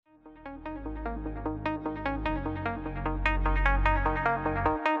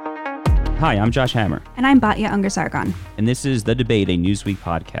Hi, I'm Josh Hammer. And I'm Batya Ungar-Sargon. And this is The Debate, a Newsweek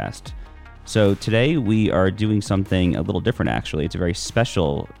podcast. So today we are doing something a little different, actually. It's a very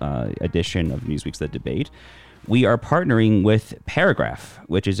special edition of Newsweek's The Debate. We are partnering with Paragraph,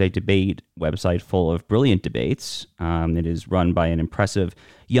 which is a debate website full of brilliant debates. It is run by an impressive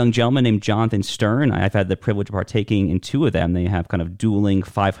young gentleman named Jonathan Stern. I've had the privilege of partaking in two of them. They have kind of dueling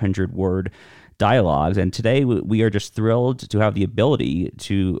 500-word dialogues. And today we are just thrilled to have the ability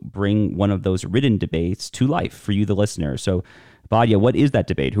to bring one of those written debates to life for you, the listener. So, Batya, what is that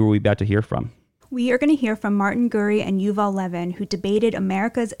debate? Who are we about to hear from? We are going to hear from Martin Gurri and Yuval Levin, who debated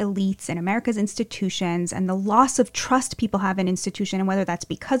America's elites and America's institutions and the loss of trust people have in institutions, and whether that's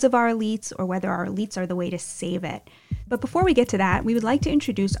because of our elites or whether our elites are the way to save it. But before we get to that, we would like to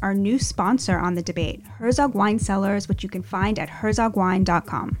introduce our new sponsor on the debate, Herzog Wine Cellars, which you can find at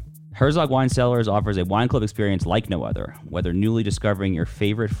herzogwine.com. Herzog Wine Cellars offers a wine club experience like no other. Whether newly discovering your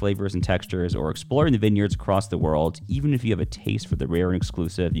favorite flavors and textures or exploring the vineyards across the world, even if you have a taste for the rare and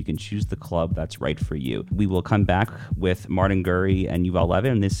exclusive, you can choose the club that's right for you. We will come back with Martin Gurri and Yuval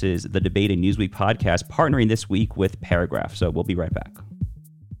Levin. This is the Debate and Newsweek podcast, partnering this week with Paragraph. So we'll be right back.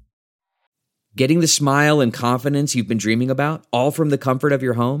 Getting the smile and confidence you've been dreaming about, all from the comfort of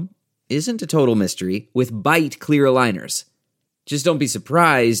your home, isn't a total mystery with Byte clear aligners. Just don't be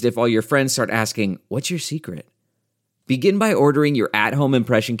surprised if all your friends start asking, "What's your secret?" Begin by ordering your at-home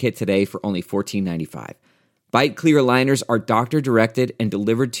impression kit today for only $14.95. Byte clear aligners are doctor-directed and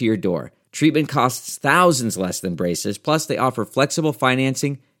delivered to your door. Treatment costs thousands less than braces, plus they offer flexible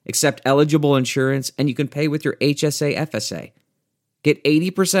financing, accept eligible insurance, and you can pay with your HSA FSA. Get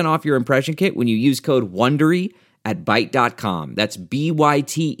 80% off your impression kit when you use code WONDERY at Byte.com. That's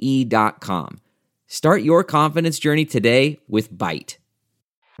BYTE.com. Start your confidence journey today with Byte.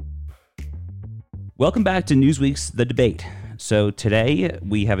 Welcome back to Newsweek's The Debate. So today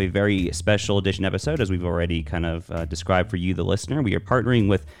we have a very special edition episode, as we've already kind of described for you, the listener. We are partnering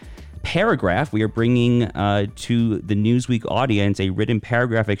with Paragraph. We are bringing to the Newsweek audience a written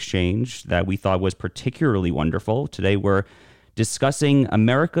paragraph exchange that we thought was particularly wonderful. Today we're discussing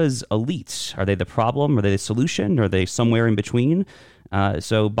America's elites. Are they the problem? Are they the solution? Are they somewhere in between?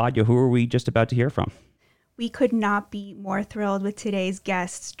 So, Batya, who are we just about to hear from? We could not be more thrilled with today's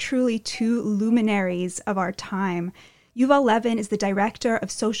guests, truly two luminaries of our time. Yuval Levin is the Director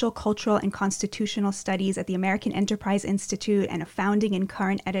of Social, Cultural, and Constitutional Studies at the American Enterprise Institute and a founding and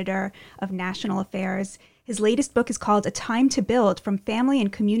current editor of National Affairs. His latest book is called A Time to Build, From Family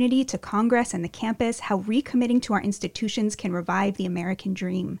and Community to Congress and the Campus, How Recommitting to Our Institutions Can Revive the American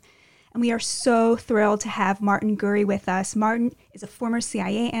Dream. And we are so thrilled to have Martin Gurri with us. Martin is a former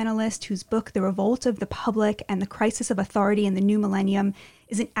CIA analyst whose book, The Revolt of the Public and the Crisis of Authority in the New Millennium,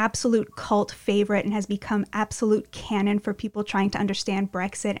 is an absolute cult favorite and has become absolute canon for people trying to understand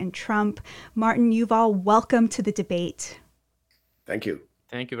Brexit and Trump. Martin, Yuval, welcome to the debate. Thank you.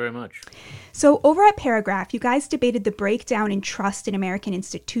 Thank you very much. So over at Paragraph, you guys debated the breakdown in trust in American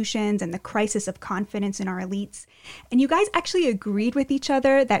institutions and the crisis of confidence in our elites. And you guys actually agreed with each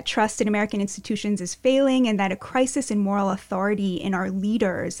other that trust in American institutions is failing and that a crisis in moral authority in our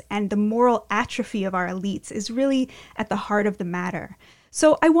leaders and the moral atrophy of our elites is really at the heart of the matter.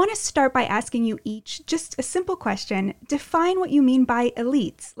 So I want to start by asking you each just a simple question. Define what you mean by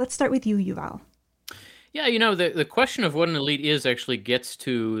elites. Let's start with you, Yuval. Yeah, you know, the question of what an elite is actually gets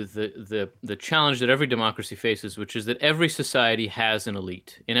to the challenge that every democracy faces, which is that every society has an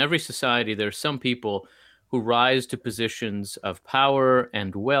elite. In every society, there are some people who rise to positions of power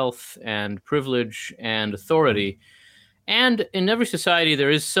and wealth and privilege and authority. And in every society, there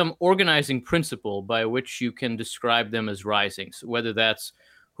is some organizing principle by which you can describe them as rising. So whether that's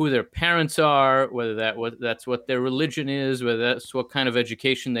who their parents are, whether that's what their religion is, whether that's what kind of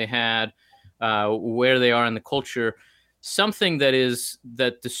education they had, where they are in the culture, something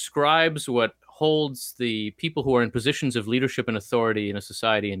that describes what holds the people who are in positions of leadership and authority in a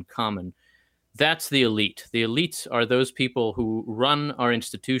society in common. That's the elite. The elites are those people who run our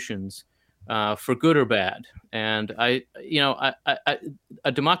institutions for good or bad. And a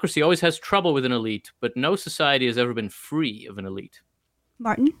democracy always has trouble with an elite, but no society has ever been free of an elite.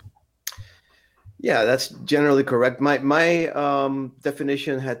 Martin? Yeah, that's generally correct. My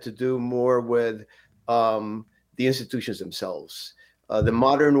definition had to do more with the institutions themselves. The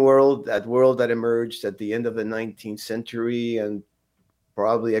modern world, that world that emerged at the end of the 19th century and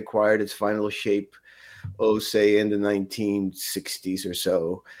probably acquired its final shape, say in the 1960s or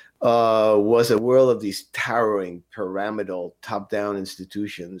so, was a world of these towering, pyramidal, top-down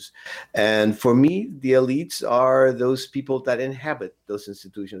institutions. And for me, the elites are those people that inhabit those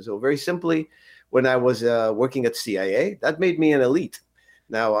institutions. So very simply, when I was working at CIA, that made me an elite.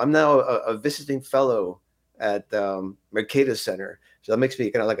 Now, I'm now a visiting fellow at Mercatus Center. So that makes me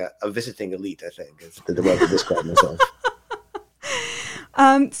kind of like a visiting elite, I think, is the way to describe myself.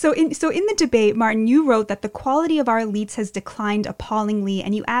 So in the debate, Martin, you wrote that the quality of our elites has declined appallingly,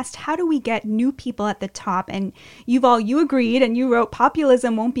 and you asked, how do we get new people at the top? And you agreed, and you wrote,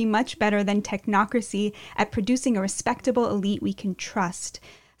 populism won't be much better than technocracy at producing a respectable elite we can trust.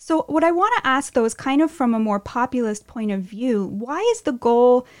 So what I want to ask, though, is kind of from a more populist point of view, why is the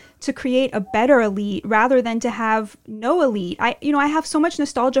goal to create a better elite rather than to have no elite? I have so much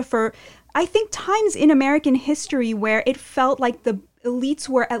nostalgia for, I think, times in American history where it felt like the elites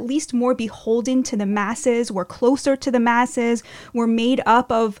were at least more beholden to the masses, were closer to the masses, were made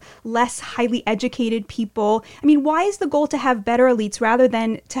up of less highly educated people. I mean, why is the goal to have better elites rather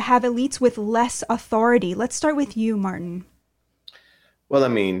than to have elites with less authority? Let's start with you, Martin. Well, I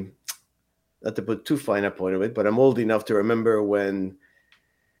mean, not to put too fine a point of it, but I'm old enough to remember when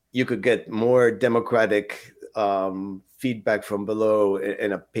you could get more democratic feedback from below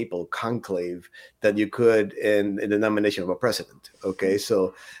in a papal conclave than you could in the nomination of a president. Okay,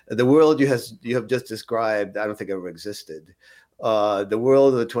 so the world you have just described, I don't think ever existed. The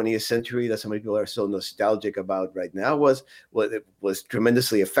world of the 20th century that so many people are so nostalgic about right now was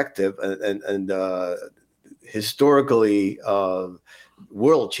tremendously effective and historically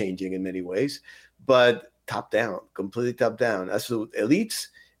world changing in many ways, but top down, completely top down. As for elites,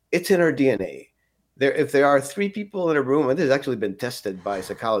 it's in our DNA. If there are three people in a room, and this has actually been tested by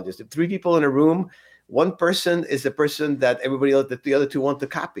psychologists, if three people in a room, one person is the person that everybody else, that the other two want to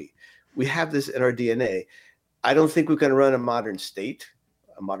copy. We have this in our DNA. I don't think we can run a modern state,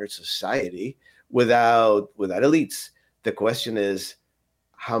 a modern society, without elites. The question is,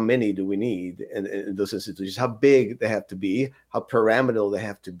 how many do we need in those institutions? How big they have to be, how pyramidal they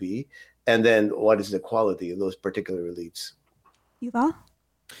have to be, and then what is the quality of those particular elites? Yuval?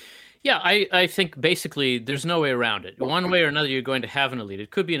 Yeah, I think basically there's no way around it. One way or another, you're going to have an elite.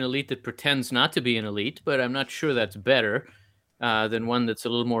 It could be an elite that pretends not to be an elite, but I'm not sure that's better than one that's a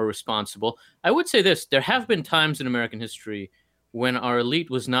little more responsible. I would say this. There have been times in American history when our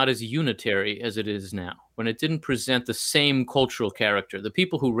elite was not as unitary as it is now, when it didn't present the same cultural character. The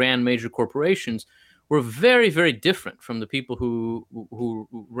people who ran major corporations were very, very different from the people who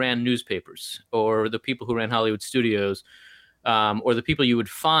ran newspapers or the people who ran Hollywood studios. Or the people you would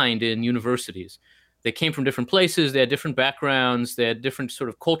find in universities. They came from different places, they had different backgrounds, they had different sort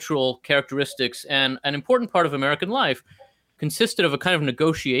of cultural characteristics, and an important part of American life consisted of a kind of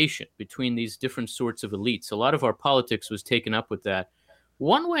negotiation between these different sorts of elites. A lot of our politics was taken up with that.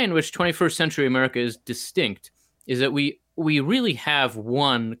 One way in which 21st century America is distinct is that we really have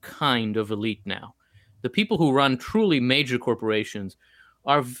one kind of elite now. The people who run truly major corporations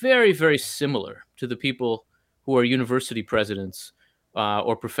are very, very similar to the people who are university presidents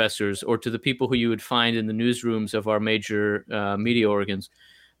or professors, or to the people who you would find in the newsrooms of our major media organs.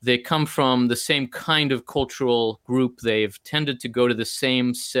 They come from the same kind of cultural group. They've tended to go to the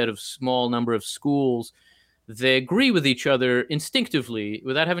same set of small number of schools. They agree with each other instinctively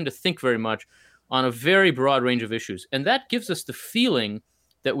without having to think very much on a very broad range of issues. And that gives us the feeling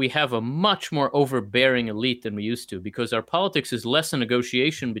that we have a much more overbearing elite than we used to, because our politics is less a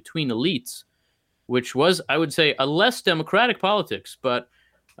negotiation between elites, which was, I would say, a less democratic politics, but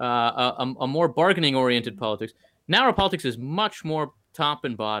a more bargaining-oriented politics. Now our politics is much more top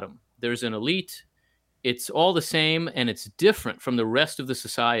and bottom. There's an elite. It's all the same, and it's different from the rest of the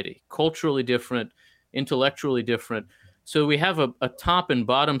society, culturally different, intellectually different. So we have a top and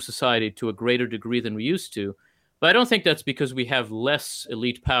bottom society to a greater degree than we used to. But I don't think that's because we have less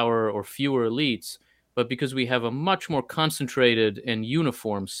elite power or fewer elites, but because we have a much more concentrated and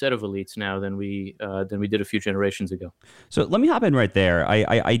uniform set of elites now than we did a few generations ago. So let me hop in right there.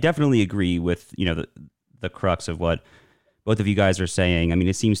 I definitely agree with the crux of what both of you guys are saying. I mean,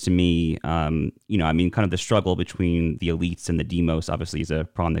 it seems to me, kind of the struggle between the elites and the demos obviously is a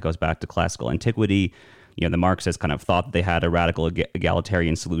problem that goes back to classical antiquity. The Marxists kind of thought they had a radical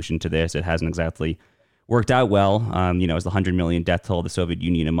egalitarian solution to this. It hasn't exactly worked out well, as the 100 million death toll of the Soviet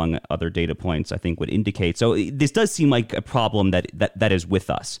Union, among other data points, I think would indicate. So this does seem like a problem that is with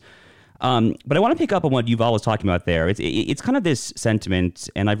us. But I want to pick up on what Yuval was talking about there. It's kind of this sentiment,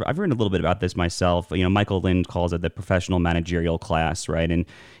 and I've written a little bit about this myself. Michael Lind calls it the professional managerial class, right? And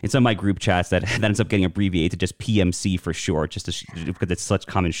in some of my group chats, that ends up getting abbreviated to just PMC for short, because it's such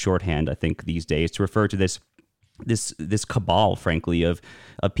common shorthand, I think, these days, to refer to this cabal, frankly, of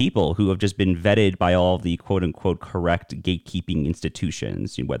people who have just been vetted by all the quote unquote correct gatekeeping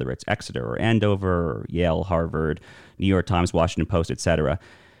institutions, whether it's Exeter or Andover or Yale, Harvard, New York Times, Washington Post, etc.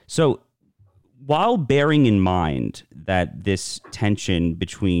 So while bearing in mind that this tension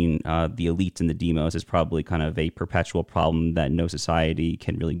between the elites and the demos is probably kind of a perpetual problem that no society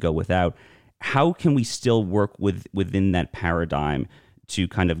can really go without, how can we still work within that paradigm to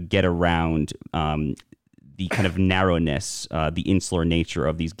kind of get around the kind of narrowness, the insular nature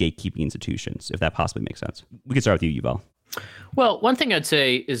of these gatekeeping institutions, if that possibly makes sense? We can start with you, Yuval. Well, one thing I'd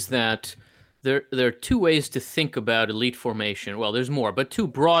say is that there are two ways to think about elite formation. Well, there's more, but two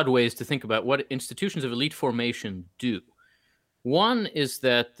broad ways to think about what institutions of elite formation do. One is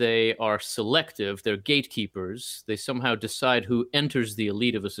that they are selective, they're gatekeepers, they somehow decide who enters the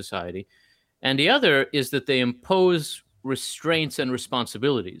elite of a society. And the other is that they impose restraints and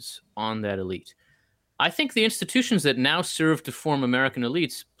responsibilities on that elite. I think the institutions that now serve to form American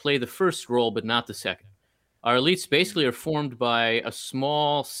elites play the first role, but not the second. Our elites basically are formed by a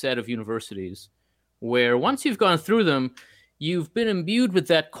small set of universities where once you've gone through them, you've been imbued with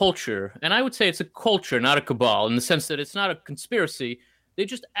that culture. And I would say it's a culture, not a cabal, in the sense that it's not a conspiracy. They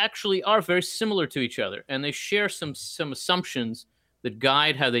just actually are very similar to each other. And they share some assumptions that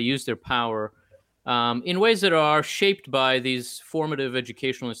guide how they use their power in ways that are shaped by these formative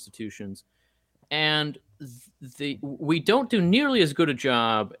educational institutions. And we don't do nearly as good a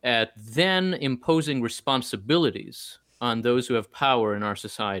job at then imposing responsibilities on those who have power in our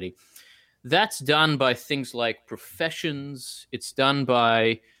society. That's done by things like professions. It's done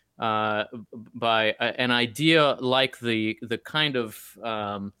by an idea like the kind of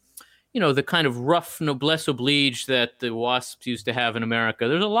the kind of rough noblesse oblige that the WASPs used to have in America.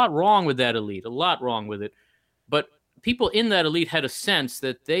 There's a lot wrong with that elite, a lot wrong with it, but people in that elite had a sense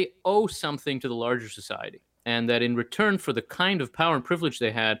that they owe something to the larger society, and that in return for the kind of power and privilege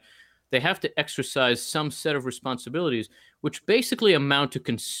they had, they have to exercise some set of responsibilities, which basically amount to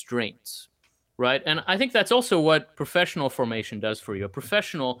constraints, right? And I think that's also what professional formation does for you. A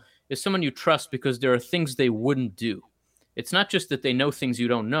professional is someone you trust because there are things they wouldn't do. It's not just that they know things you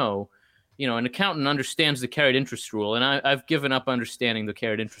don't know. You know, an accountant understands the carried interest rule, and I've given up understanding the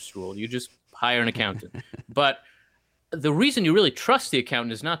carried interest rule. You just hire an accountant. But the reason you really trust the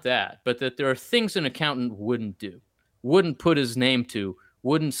accountant is not that, but that there are things an accountant wouldn't do, wouldn't put his name to,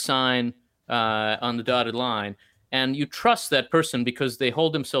 wouldn't sign on the dotted line. And you trust that person because they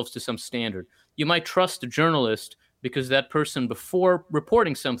hold themselves to some standard. You might trust a journalist because that person, before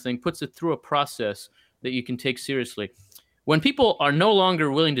reporting something, puts it through a process that you can take seriously. When people are no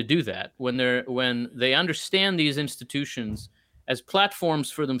longer willing to do that, when they understand these institutions as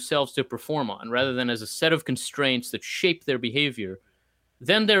platforms for themselves to perform on, rather than as a set of constraints that shape their behavior,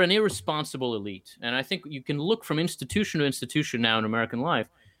 then they're an irresponsible elite. And I think you can look from institution to institution now in American life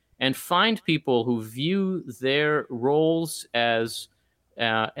and find people who view their roles as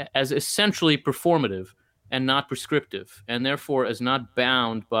essentially performative and not prescriptive, and therefore as not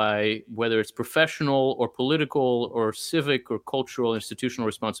bound by whether it's professional or political or civic or cultural institutional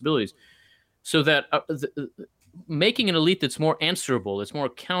responsibilities. So that making an elite that's more answerable, that's more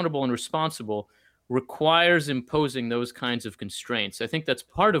accountable and responsible, requires imposing those kinds of constraints. I think that's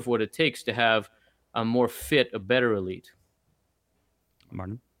part of what it takes to have a more fit, a better elite.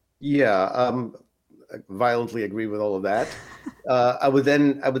 Martin? Yeah, I violently agree with all of that. I would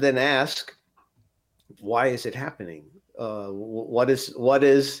then ask, why is it happening? What is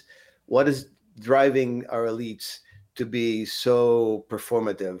driving our elites to be so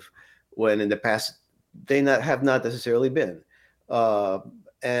performative when in the past they have not necessarily been?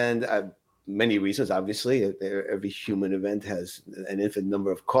 And many reasons, obviously. Every human event has an infinite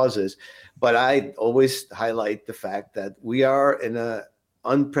number of causes, but I always highlight the fact that we are in an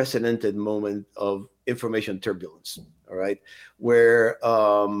unprecedented moment of information turbulence, all right, where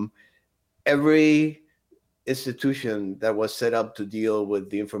every institution that was set up to deal with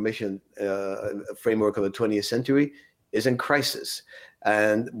the information framework of the 20th century is in crisis,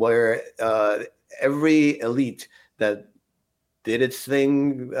 and where every elite that did its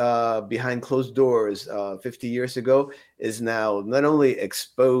thing behind closed doors 50 years ago is now not only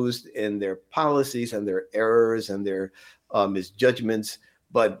exposed in their policies and their errors and their misjudgments,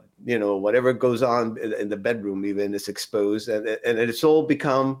 but whatever goes on in the bedroom even is exposed, and it's all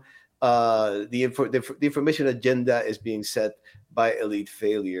become the information agenda is being set by elite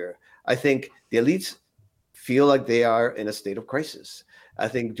failure. I think the elites feel like they are in a state of crisis. I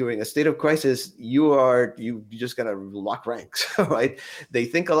think during a state of crisis, you just gotta lock ranks, right? They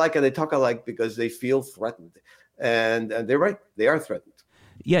think alike and they talk alike because they feel threatened, and they're right, they are threatened.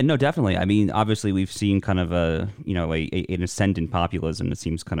 Yeah, no, definitely. I mean, obviously, we've seen kind of an ascendant populism. It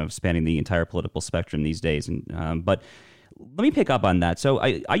seems kind of spanning the entire political spectrum these days. But let me pick up on that. So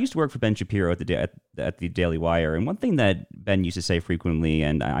I used to work for Ben Shapiro at the Daily Wire, and one thing that Ben used to say frequently,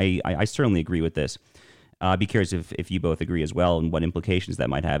 and I certainly agree with this. I'd be curious if you both agree as well, and what implications that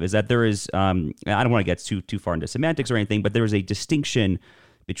might have. Is that there is I don't want to get too far into semantics or anything, but there is a distinction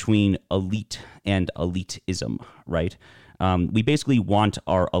between elite and elitism, right? We basically want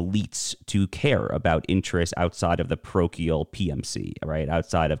our elites to care about interests outside of the parochial PMC, right?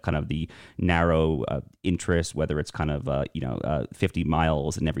 Outside of kind of the narrow interests, whether it's kind of 50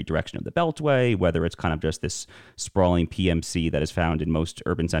 miles in every direction of the Beltway, whether it's kind of just this sprawling PMC that is found in most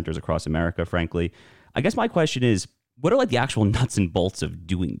urban centers across America, frankly. I guess my question is, what are like the actual nuts and bolts of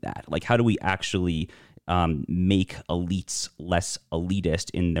doing that? Like, how do we actually make elites less elitist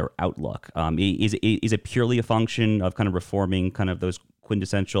in their outlook? Is it purely a function of kind of reforming kind of those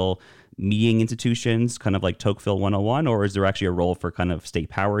quintessential meeting institutions, kind of like Tocqueville 101, or is there actually a role for kind of state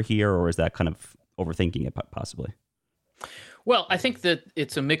power here, or is that kind of overthinking it possibly? Well, I think that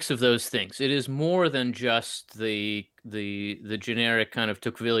it's a mix of those things. It is more than just the generic kind of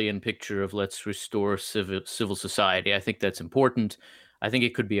Tocquevillian picture of let's restore civil society. I think that's important. I think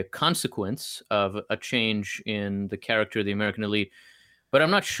it could be a consequence of a change in the character of the American elite, but I'm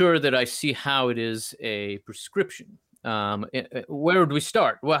not sure that I see how it is a prescription. Where would we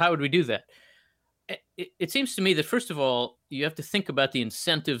start? Well, how would we do that? It seems to me that, first of all, you have to think about the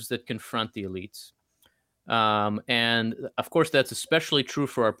incentives that confront the elites. And of course, that's especially true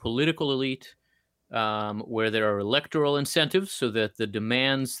for our political elite, where there are electoral incentives so that the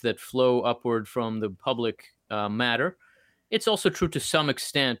demands that flow upward from the public matter. It's also true to some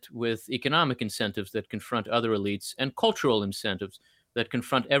extent with economic incentives that confront other elites and cultural incentives that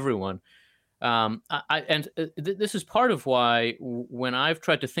confront everyone. This is part of why when I've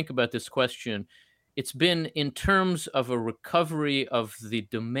tried to think about this question, it's been in terms of a recovery of the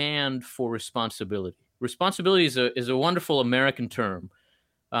demand for responsibility. Responsibility is a wonderful American term.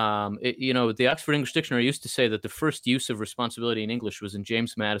 The Oxford English Dictionary used to say that the first use of responsibility in English was in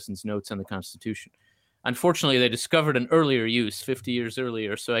James Madison's notes on the Constitution. Unfortunately, they discovered an earlier use 50 years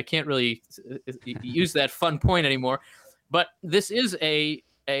earlier, so I can't really use that fun point anymore. But this is a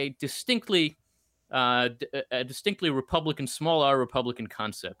distinctly Republican, small r Republican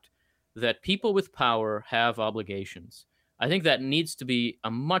concept that people with power have obligations. I think that needs to be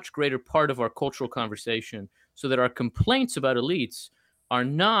a much greater part of our cultural conversation so that our complaints about elites are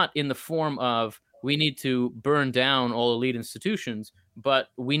not in the form of we need to burn down all elite institutions, but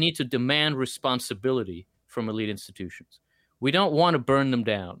we need to demand responsibility from elite institutions. We don't want to burn them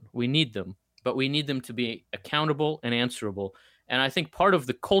down. We need them, but we need them to be accountable and answerable. And I think part of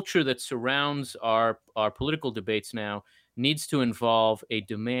the culture that surrounds our political debates now needs to involve a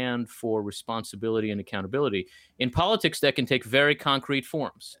demand for responsibility and accountability. In politics, that can take very concrete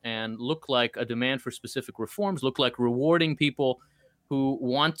forms and look like a demand for specific reforms, look like rewarding people who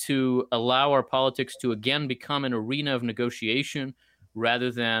want to allow our politics to again become an arena of negotiation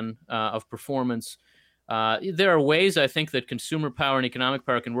rather than of performance. There are ways, I think, that consumer power and economic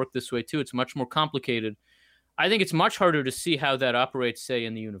power can work this way too. It's much more complicated. I think it's much harder to see how that operates, say,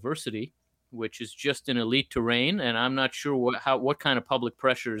 in the university, which is just an elite terrain, and I'm not sure what kind of public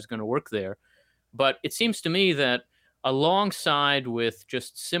pressure is going to work there. But it seems to me that alongside with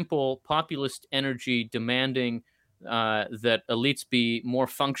just simple populist energy demanding that elites be more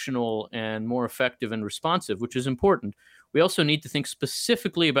functional and more effective and responsive, which is important, we also need to think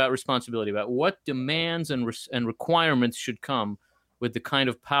specifically about responsibility, about what demands and requirements should come with the kind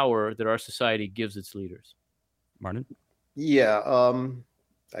of power that our society gives its leaders. Martin? Yeah.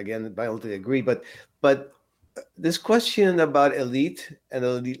 Again, I don't agree, but this question about elite and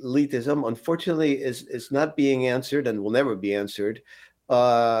elitism, unfortunately, is not being answered and will never be answered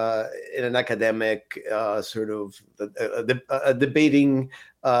in an academic sort of a debating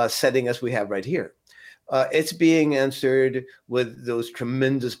setting as we have right here. It's being answered with those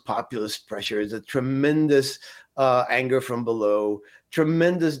tremendous populist pressures, a tremendous anger from below,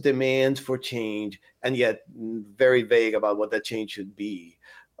 tremendous demands for change, and yet very vague about what that change should be.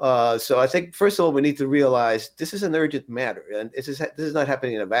 So I think, first of all, we need to realize this is an urgent matter, and this is not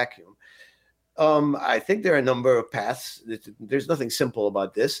happening in a vacuum. I think there are a number of paths. There's nothing simple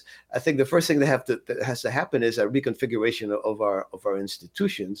about this. I think the first thing that has to happen is a reconfiguration of our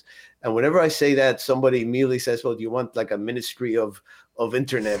institutions. And whenever I say that, somebody immediately says, "Well, do you want like a ministry of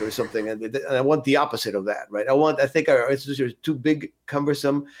internet or something?" And I want the opposite of that, right? I think our institutions are too big,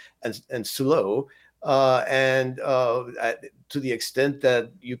 cumbersome, and slow. To the extent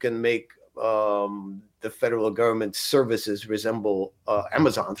that you can make the federal government services resemble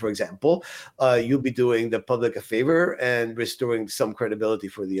Amazon, for example, you'll be doing the public a favor and restoring some credibility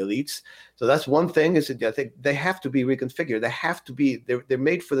for the elites. So that's one thing. Is that I think they have to be reconfigured. They have to be. They're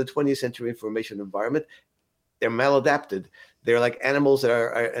made for the 20th century information environment. They're maladapted. They're like animals that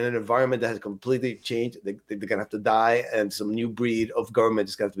are in an environment that has completely changed. They're going to have to die, and some new breed of government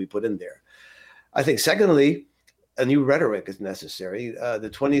is going to have to be put in there. I think, secondly, a new rhetoric is necessary.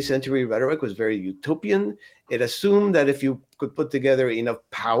 The 20th century rhetoric was very utopian. It assumed that if you could put together enough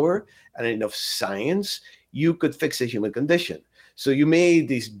power and enough science, you could fix the human condition. So you made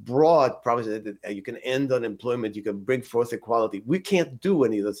these broad promises that you can end unemployment, you can bring forth equality. We can't do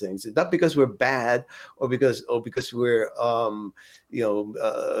any of the things. It's not because we're bad or because we're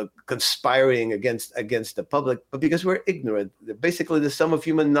conspiring against the public, but because we're ignorant. Basically, the sum of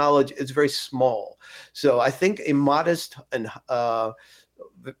human knowledge is very small. So I think a modest and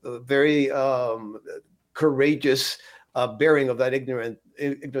very courageous bearing of that ignorance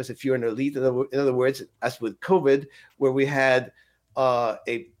if you're an elite. In other words, as with COVID, where we had a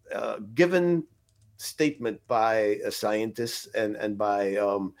given statement by scientists and by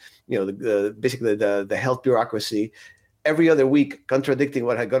basically the health bureaucracy every other week contradicting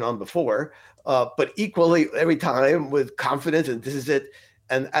what had gone on before, but equally every time with confidence, and this is it,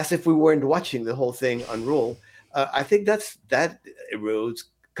 and as if we weren't watching the whole thing unroll. I think that erodes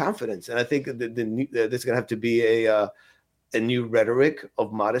confidence, and I think there's going to have to be a new rhetoric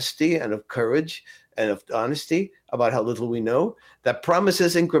of modesty and of courage and of honesty about how little we know, that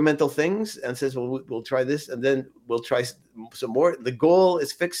promises incremental things and says, well, we'll try this and then we'll try some more. The goal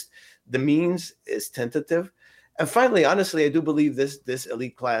is fixed. The means is tentative. And finally, honestly, I do believe this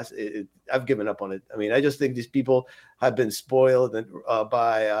elite class, I've given up on it. I mean, I just think these people have been spoiled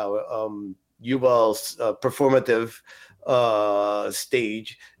by Yuval's performative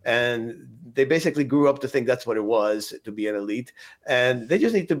stage, and they basically grew up to think that's what it was to be an elite, and they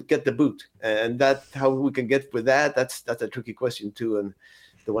just need to get the boot. And that's how we can get with that. That's a tricky question too, and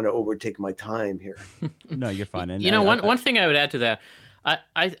don't want to overtake my time here. No, you're fine. And one thing I would add to that,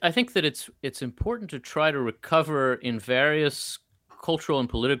 I think that it's important to try to recover in various cultural and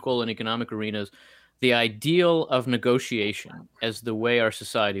political and economic arenas the ideal of negotiation as the way our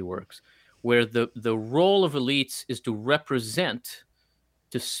society works, where the role of elites is to represent,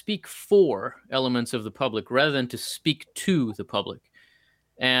 to speak for elements of the public rather than to speak to the public.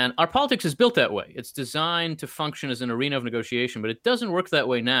 And our politics is built that way. It's designed to function as an arena of negotiation, but it doesn't work that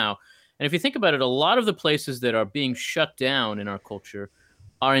way now. And if you think about it, a lot of the places that are being shut down in our culture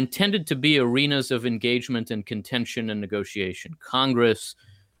are intended to be arenas of engagement and contention and negotiation. Congress,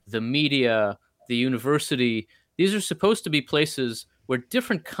 the media, the university, these are supposed to be places where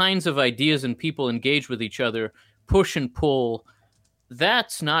different kinds of ideas and people engage with each other, push and pull.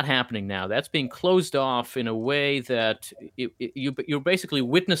 That's not happening now. That's being closed off in a way that you're basically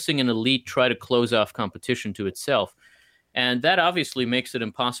witnessing an elite try to close off competition to itself. And that obviously makes it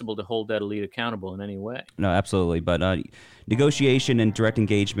impossible to hold that elite accountable in any way. No, absolutely. But negotiation and direct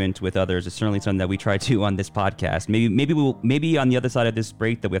engagement with others is certainly something that we try to on this podcast. Maybe on the other side of this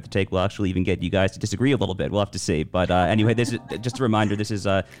break that we have to take, we'll actually even get you guys to disagree a little bit. We'll have to see. But anyway, this is just a reminder. This is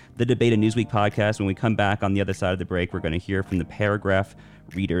the Debate, a Newsweek podcast. When we come back on the other side of the break, we're going to hear from the Paragraph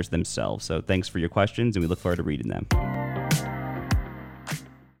readers themselves. So thanks for your questions, and we look forward to reading them.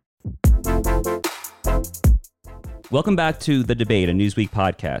 Welcome back to The Debate, a Newsweek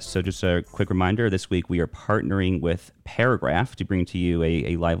podcast. So just a quick reminder, this week we are partnering with Paragraph to bring to you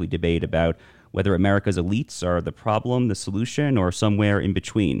a lively debate about whether America's elites are the problem, the solution, or somewhere in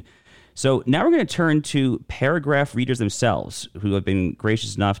between. So now we're going to turn to Paragraph readers themselves, who have been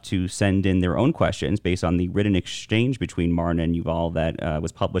gracious enough to send in their own questions based on the written exchange between Martin and Yuval that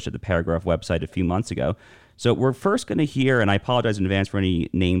was published at the Paragraph website a few months ago. So we're first going to hear, and I apologize in advance for any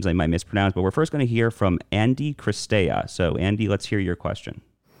names I might mispronounce, but we're first going to hear from Andy Christea. So Andy, let's hear your question.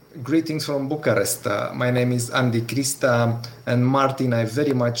 Greetings from Bucharest. My name is Andy Christea, and Martin, I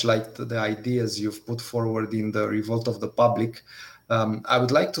very much liked the ideas you've put forward in the Revolt of the Public. I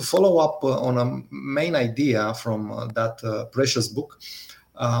would like to follow up on a main idea from that precious book.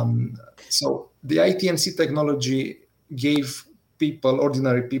 So the ITMC technology gave people,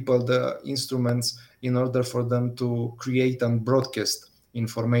 ordinary people, the instruments in order for them to create and broadcast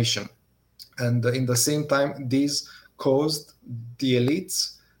information. And in the same time, this caused the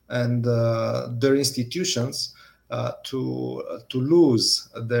elites and their institutions to lose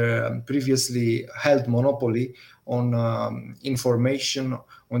their previously held monopoly on information,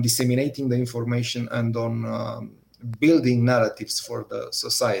 on disseminating the information, and on building narratives for the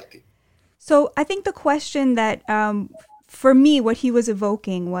society. So I think the question that for me, what he was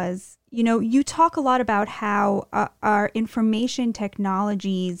evoking was, you talk a lot about how our information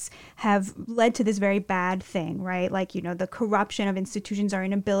technologies have led to this very bad thing, right? Like, the corruption of institutions, our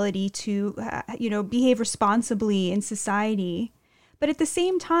inability to, behave responsibly in society. But at the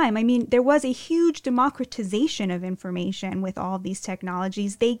same time, I mean, there was a huge democratization of information with all of these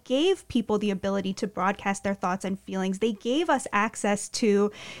technologies. They gave people the ability to broadcast their thoughts and feelings. They gave us access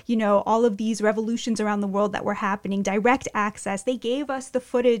to, all of these revolutions around the world that were happening, direct access. They gave us the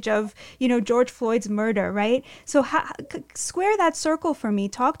footage of, George Floyd's murder, right? So square that circle for me.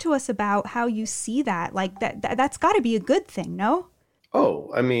 Talk to us about how you see that. Like that's got to be a good thing, no?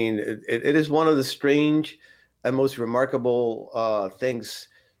 Oh, I mean, it is one of the strange and most remarkable things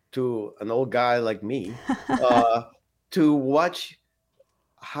to an old guy like me to watch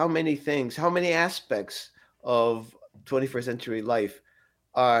how many aspects of 21st century life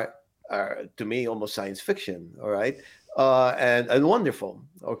are to me almost science fiction, all right, and wonderful.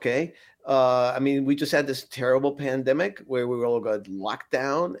 Okay, I mean, we just had this terrible pandemic where we all got locked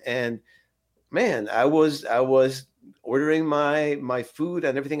down, and man, I was ordering my food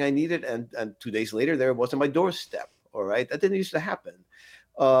and everything I needed, and 2 days later there it was on my doorstep. All right, that didn't used to happen.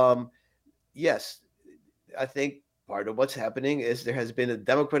 Yes, I think part of what's happening is there has been a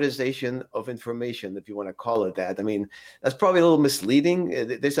democratization of information, if you want to call it that. I mean, that's probably a little misleading.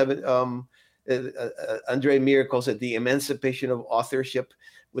 There's Andre Mir calls it the emancipation of authorship.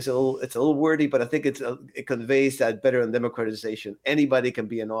 It's a little wordy, but I think it conveys that better than democratization. Anybody can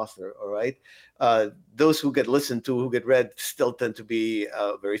be an author, all right? Those who get listened to, who get read, still tend to be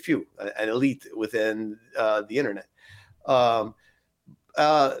very few, an elite within the internet. But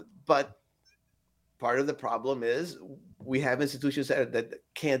part of the problem is we have institutions that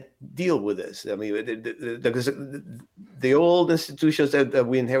can't deal with this. I mean, the old institutions that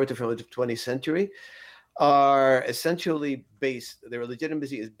we inherited from the 20th century are essentially based, their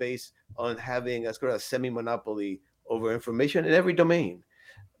legitimacy is based on having a sort of semi-monopoly over information in every domain.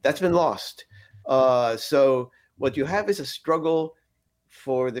 That's been lost. So what you have is a struggle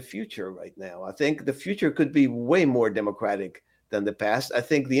for the future right now. I think the future could be way more democratic than the past. I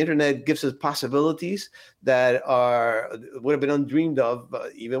think the internet gives us possibilities that would have been undreamed of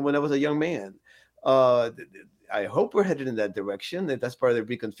even when I was a young man. I hope we're headed in that direction. That's part of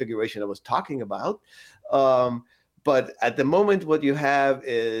the reconfiguration I was talking about. But at the moment, what you have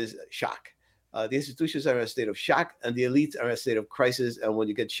is shock. The institutions are in a state of shock, and the elites are in a state of crisis. And when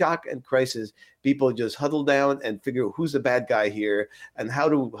you get shock and crisis, people just huddle down and figure who's the bad guy here, and how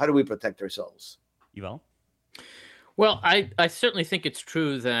do we protect ourselves? Yuval? Well, I certainly think it's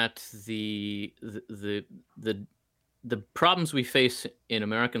true that the problems we face in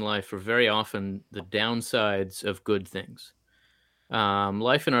American life are very often the downsides of good things.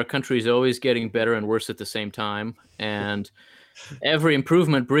 Life in our country is always getting better and worse at the same time, and every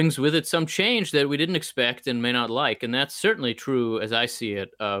improvement brings with it some change that we didn't expect and may not like. And that's certainly true, as I see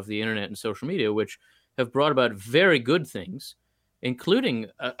it, of the internet and social media, which have brought about very good things, including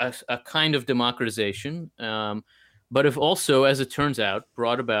a kind of democratization, but have also, as it turns out,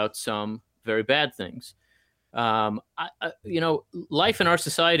 brought about some very bad things. Life in our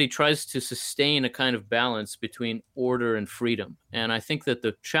society tries to sustain a kind of balance between order and freedom. And I think that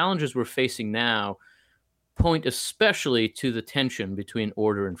the challenges we're facing now point especially to the tension between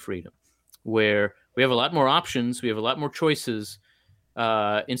order and freedom, where we have a lot more options, we have a lot more choices,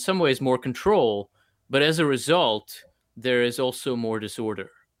 in some ways more control, but as a result, there is also more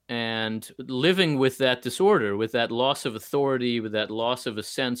disorder. And living with that disorder, with that loss of authority, with that loss of a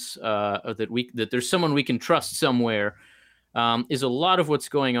sense that there's someone we can trust somewhere, is a lot of what's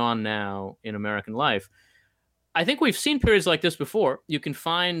going on now in American life. I think we've seen periods like this before. You can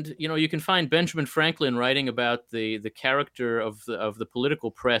find Benjamin Franklin writing about the character of the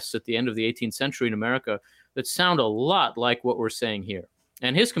political press at the end of the 18th century in America that sound a lot like what we're saying here.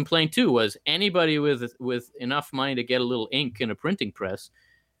 And his complaint too was anybody with enough money to get a little ink in a printing press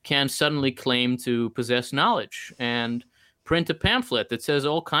can suddenly claim to possess knowledge and print a pamphlet that says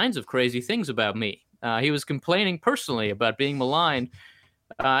all kinds of crazy things about me. He was complaining personally about being maligned,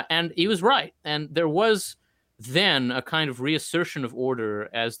 and he was right. And there was then a kind of reassertion of order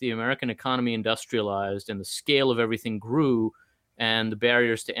as the American economy industrialized and the scale of everything grew and the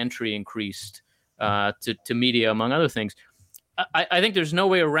barriers to entry increased to media, among other things. I think there's no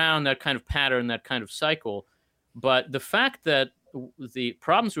way around that kind of pattern, that kind of cycle. But the fact that the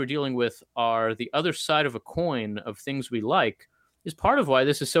problems we're dealing with are the other side of a coin of things we like is part of why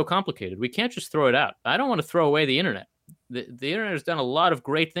this is so complicated. We can't just throw it out. I don't want to throw away the internet. The internet has done a lot of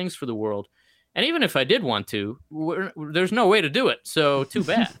great things for the world. And even if I did want to, there's no way to do it. So too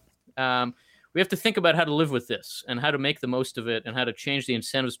bad. we have to think about how to live with this and how to make the most of it and how to change the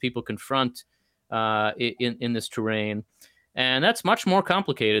incentives people confront in this terrain. And that's much more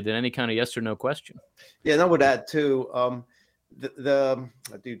complicated than any kind of yes or no question. Yeah, and I would add too,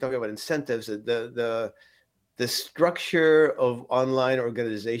 you're talking about incentives, the structure of online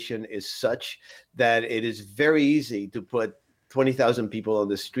organization is such that it is very easy to put 20,000 people on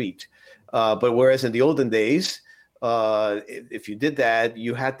the street. But whereas in the olden days, if you did that,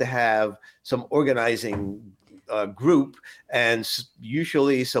 you had to have some organizing group and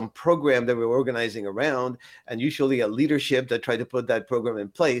usually some program that we're organizing around, and usually a leadership that tried to put that program in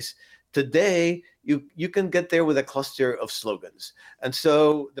place. Today, you can get there with a cluster of slogans. And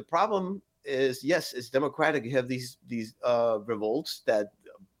so the problem is, yes, it's democratic. You have these revolts that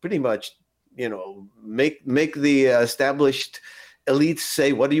pretty much, make the established elites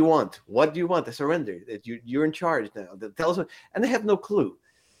say, what do you want? What do you want? To surrender. That you're in charge now. That tells them, and they have no clue.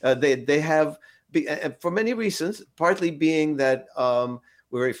 They have, for many reasons, partly being that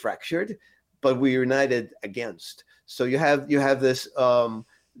we're very fractured, but we're united against. So you have this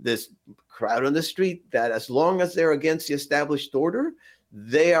this crowd on the street that, as long as they're against the established order,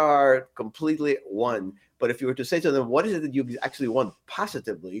 they are completely one. But if you were to say to them, what is it that you actually want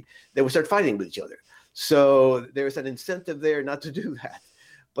positively, they would start fighting with each other. So there's an incentive there not to do that.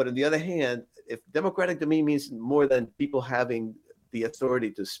 But on the other hand, if democratic to me means more than people having the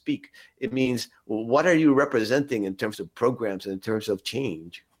authority to speak, it means, well, what are you representing in terms of programs and in terms of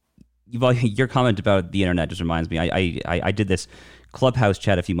change? Well, your comment about the internet just reminds me. I did this Clubhouse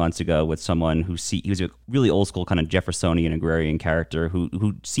chat a few months ago with someone he was a really old school kind of Jeffersonian agrarian character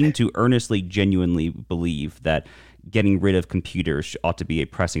who seemed to earnestly, genuinely believe that getting rid of computers ought to be a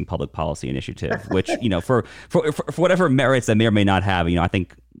pressing public policy initiative. Which, for whatever merits that may or may not have, I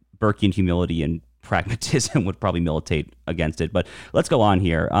think Burkean humility and pragmatism would probably militate against it. But let's go on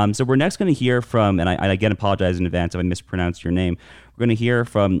here. So we're next going to hear from, and I again apologize in advance if I mispronounced your name. We're going to hear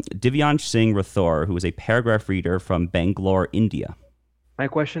from Divyansh Singh Rathore, who is a paragraph reader from Bangalore, India. My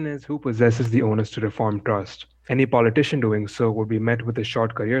question is, who possesses the onus to reform trust? Any politician doing so would be met with a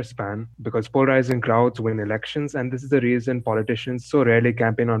short career span because polarizing crowds win elections, and this is the reason politicians so rarely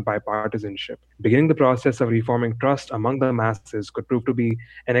campaign on bipartisanship. Beginning the process of reforming trust among the masses could prove to be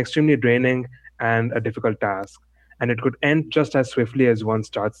an extremely draining and a difficult task, and it could end just as swiftly as one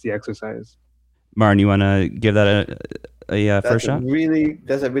starts the exercise. Martin, you want to give that a first shot?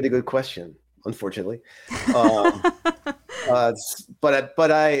 That's a really good question, unfortunately. But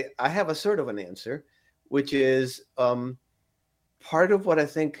I have a sort of an answer, which is part of what I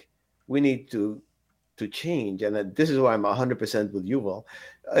think we need to change, and this is why I'm 100% with Yuval,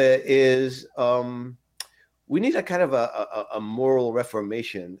 is we need a kind of a moral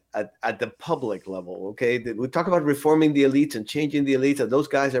reformation at the public level, okay? We talk about reforming the elites and changing the elites, and those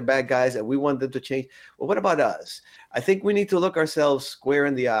guys are bad guys, and we want them to change. Well, what about us? I think we need to look ourselves square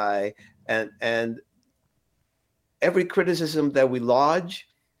in the eye, and every criticism that we lodge,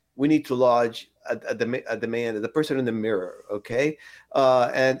 we need to lodge at the man, at the person in the mirror, okay?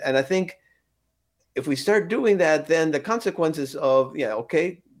 And I think if we start doing that, then the consequences of,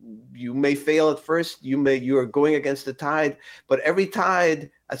 okay, you may fail at first, you are going against the tide, but every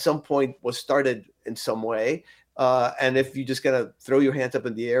tide at some point was started in some way. And if you just kind of throw your hands up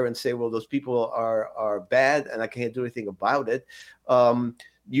in the air and say, well, those people are bad and I can't do anything about it,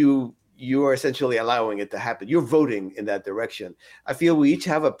 you are essentially allowing it to happen. You're voting in that direction. I feel we each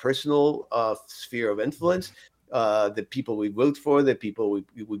have a personal sphere of influence. The people we vote for, the people we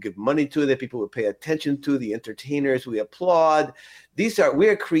give money to, the people we pay attention to, the entertainers we applaud. We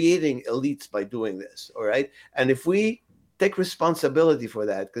are creating elites by doing this, all right? And if we take responsibility for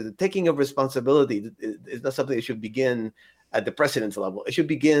that, because the taking of responsibility is not something that should begin at the president's level. It should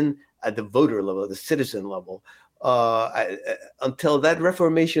begin at the voter level, the citizen level. Until that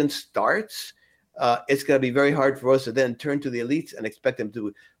reformation starts, it's going to be very hard for us to then turn to the elites and expect them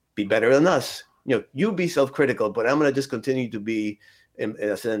to be better than us. You be self-critical, but I'm going to just continue to be, in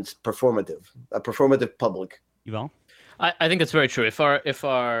a sense, a performative public. Yuval? I think that's very true. If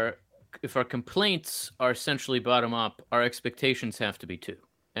our complaints are essentially bottom up, our expectations have to be too,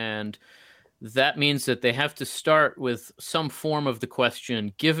 and that means that they have to start with some form of the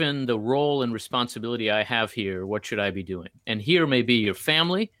question, given the role and responsibility I have here, what should I be doing? And here may be your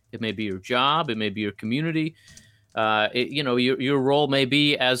family, it may be your job, it may be your community. Your role may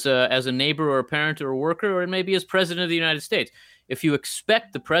be as a neighbor or a parent or a worker, or it may be as president of the United States. If you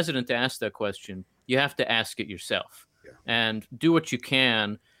expect the president to ask that question, you have to ask it yourself, and do what you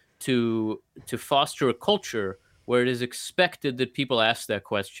can to foster a culture where it is expected that people ask that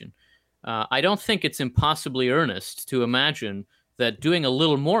question. I don't think it's impossibly earnest to imagine that doing a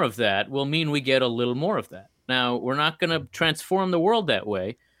little more of that will mean we get a little more of that. Now, we're not going to transform the world that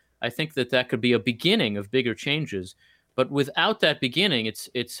way. I think that could be a beginning of bigger changes. But without that beginning,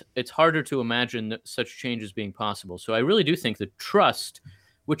 it's harder to imagine that such changes being possible. So I really do think that trust,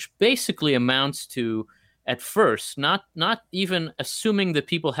 which basically amounts to, at first, not even assuming that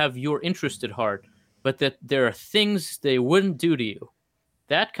people have your interest at heart, but that there are things they wouldn't do to you.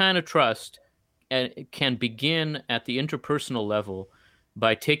 That kind of trust can begin at the interpersonal level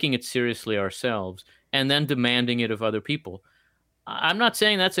by taking it seriously ourselves and then demanding it of other people. I'm not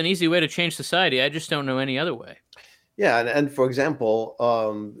saying that's an easy way to change society. I just don't know any other way. Yeah, and for example,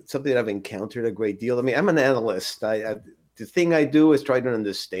 something that I've encountered a great deal. I mean, I'm an analyst. The thing I do is try to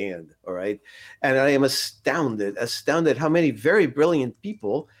understand, all right? And I am astounded how many very brilliant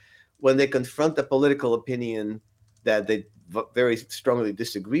people, when they confront a political opinion that they very strongly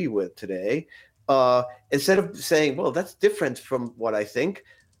disagree with today, instead of saying, well, that's different from what I think,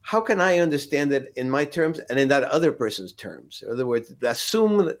 how can I understand it in my terms and in that other person's terms? In other words,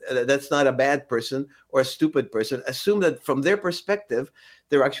 assume that that's not a bad person or a stupid person. Assume that from their perspective,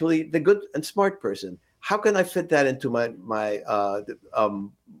 they're actually the good and smart person. How can I fit that into my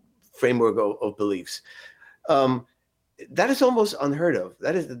framework of beliefs? That is almost unheard of.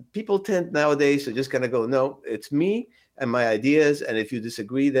 That is, people tend nowadays to just kind of go, no, it's me and my ideas. And if you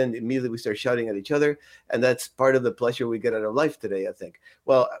disagree, then immediately we start shouting at each other. And that's part of the pleasure we get out of life today, I think.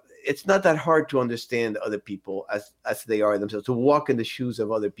 Well, it's not that hard to understand other people as they are themselves, to walk in the shoes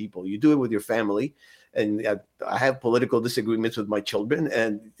of other people. You do it with your family. And I have political disagreements with my children,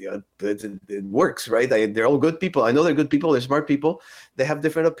 and it works, right? They're all good people. I know they're good people. They're smart people. They have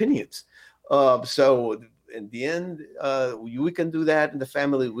different opinions. So in the end, we can do that in the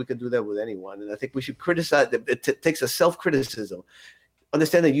family. We can do that with anyone. And I think we should criticize. It takes a self-criticism.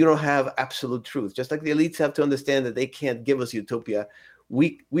 Understand that you don't have absolute truth. Just like the elites have to understand that they can't give us utopia.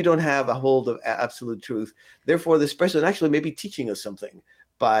 We don't have a hold of absolute truth. Therefore, this person actually may be teaching us something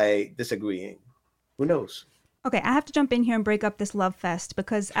by disagreeing. Who knows? Okay, I have to jump in here and break up this love fest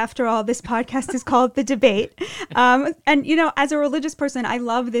because, after all, this podcast is called The Debate. And, as a religious person, I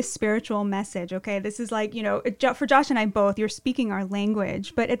love this spiritual message, okay? This is like, for Josh and I both, you're speaking our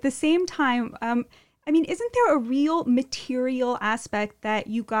language. But at the same time, isn't there a real material aspect that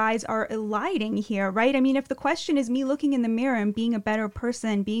you guys are eliding here, right? I mean, if the question is me looking in the mirror and being a better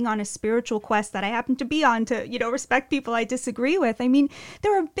person, being on a spiritual quest that I happen to be on to, respect people I disagree with. I mean,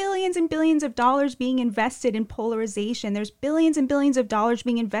 there are billions and billions of dollars being invested in polarization. There's billions and billions of dollars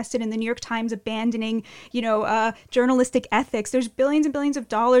being invested in the New York Times abandoning, journalistic ethics. There's billions and billions of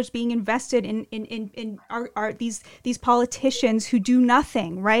dollars being invested in these politicians who do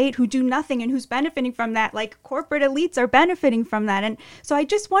nothing, right? Who do nothing and who's benefiting from that, like corporate elites are benefiting from that. And so I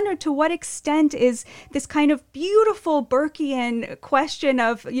just wondered, to what extent is this kind of beautiful Burkean question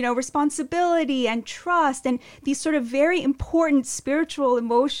of, responsibility and trust and these sort of very important spiritual,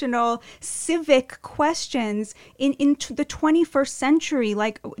 emotional, civic questions into the 21st century?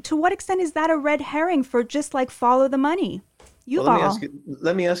 Like, to what extent is that a red herring for just like follow the money?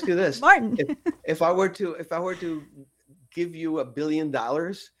 Let me ask you this, Martin. if I were to give you $1 billion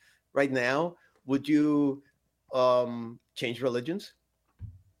right now, would you change religions?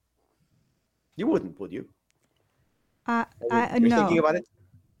 You wouldn't, would you? No. Thinking about it?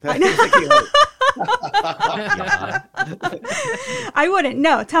 I wouldn't.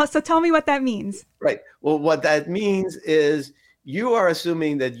 No. Tell me what that means. Right. Well, what that means is you are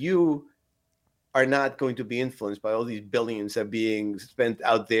assuming that you are not going to be influenced by all these billions that are being spent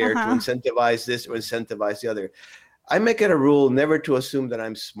out there to incentivize this or incentivize the other. I make it a rule never to assume that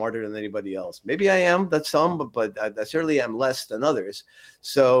I'm smarter than anybody else. Maybe I am, that's some, but I certainly am less than others.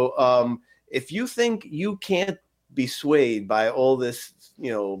 So if you think you can't be swayed by all this,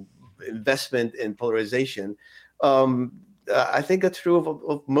 investment in polarization, I think that's true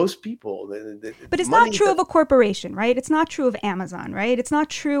of most people. But it's not true of a corporation, right? It's not true of Amazon, right? It's not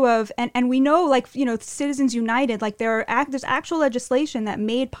true of, and we know, like, Citizens United, like there's actual legislation that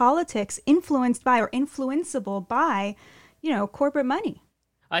made politics influenced by or influenceable by, corporate money.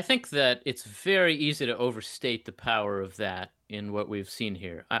 I think that it's very easy to overstate the power of that in what we've seen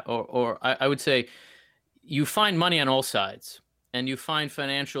here. I would say you find money on all sides. And you find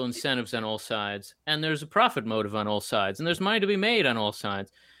financial incentives on all sides, and there's a profit motive on all sides, and there's money to be made on all sides.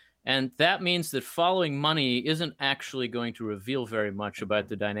 And that means that following money isn't actually going to reveal very much about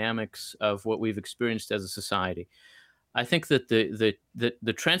the dynamics of what we've experienced as a society. I think that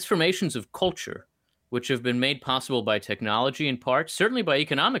the transformations of culture, which have been made possible by technology in part, certainly by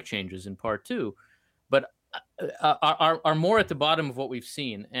economic changes in part too, but are more at the bottom of what we've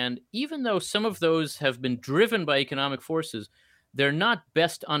seen. And even though some of those have been driven by economic forces, they're not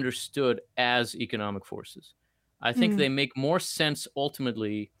best understood as economic forces. I think they make more sense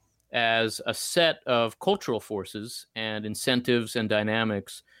ultimately as a set of cultural forces and incentives and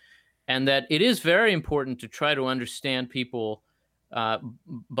dynamics, and that it is very important to try to understand people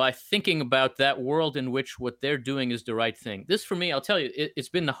by thinking about that world in which what they're doing is the right thing. This, for me, I'll tell you, it's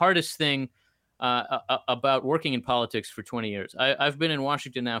been the hardest thing about working in politics for 20 years. I've been in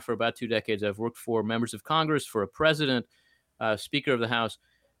Washington now for about 2 decades. I've worked for members of Congress, for a president, Speaker of the House.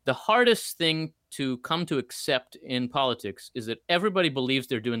 The hardest thing to come to accept in politics is that everybody believes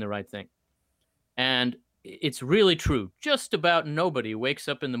they're doing the right thing. And it's really true. Just about nobody wakes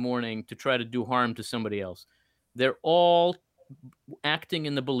up in the morning to try to do harm to somebody else. They're all acting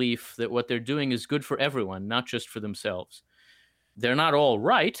in the belief that what they're doing is good for everyone, not just for themselves. They're not all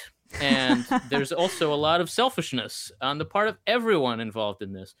right. And there's also a lot of selfishness on the part of everyone involved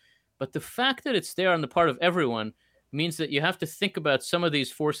in this. But the fact that it's there on the part of everyone means that you have to think about some of these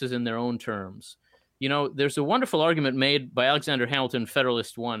forces in their own terms. You know, there's a wonderful argument made by Alexander Hamilton,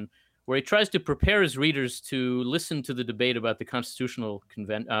 Federalist One, where he tries to prepare his readers to listen to the debate about the constitutional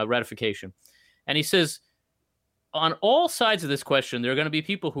ratification. And he says, on all sides of this question, there are going to be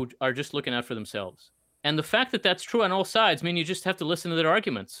people who are just looking out for themselves. And the fact that that's true on all sides means you just have to listen to their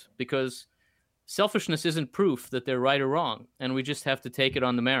arguments, because selfishness isn't proof that they're right or wrong, and we just have to take it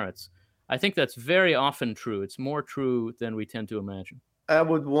on the merits. I think that's very often true. It's more true than we tend to imagine. I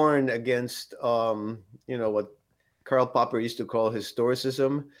would warn against, what Karl Popper used to call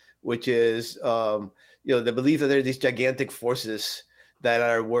historicism, which is, the belief that there are these gigantic forces that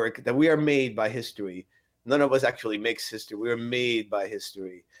are that we are made by history. None of us actually makes history. We are made by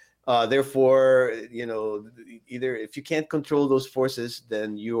history. Therefore, either if you can't control those forces,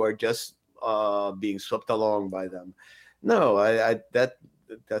 then you are just being swept along by them. No, I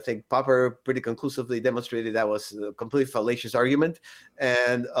think Popper pretty conclusively demonstrated that was a completely fallacious argument.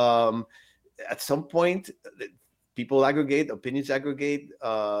 And at some point, people aggregate, opinions aggregate.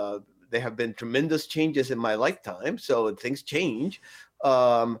 There have been tremendous changes in my lifetime, so things change,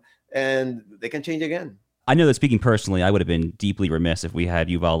 and they can change again. I know that, speaking personally, I would have been deeply remiss if we had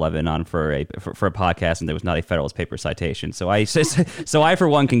Yuval Levin on for a podcast and there was not a Federalist Paper citation. So I for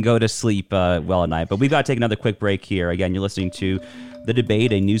one can go to sleep well at night. But we've got to take another quick break here. Again, you're listening to The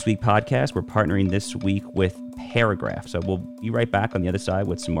Debate, a Newsweek podcast. We're partnering this week with Paragraph. So we'll be right back on the other side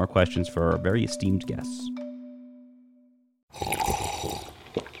with some more questions for our very esteemed guests.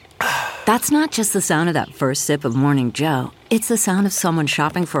 That's not just the sound of that first sip of Morning Joe. It's the sound of someone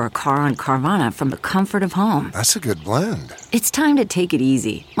shopping for a car on Carvana from the comfort of home. That's a good blend. It's time to take it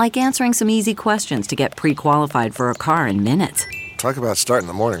easy, like answering some easy questions to get pre-qualified for a car in minutes. Talk about starting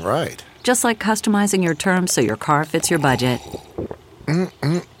the morning right. Just like customizing your terms so your car fits your budget.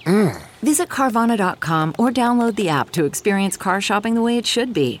 Visit Carvana.com or download the app to experience car shopping the way it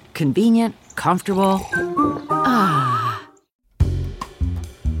should be. Convenient, comfortable.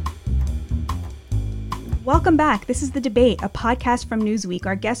 Welcome back. This is The Debate, a podcast from Newsweek.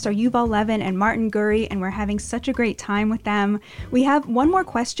 Our guests are Yuval Levin and Martin Gurri, and we're having such a great time with them. We have one more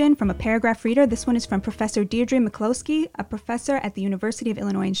question from a Paragraph reader. This one is from Professor Deirdre McCloskey, a professor at the University of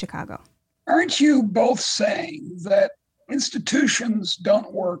Illinois in Chicago. Aren't you both saying that institutions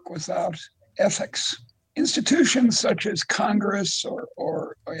don't work without ethics? Institutions such as Congress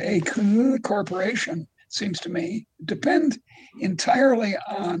or a corporation, seems to me, depend entirely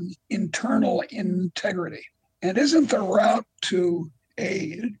on internal integrity. And isn't the route to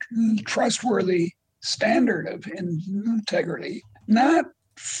a trustworthy standard of integrity not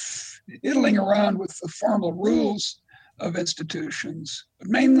fiddling around with the formal rules of institutions, but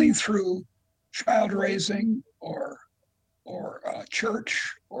mainly through child raising or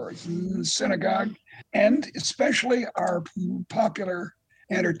church or synagogue, and especially our popular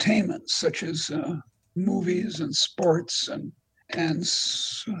entertainments such as movies and sports and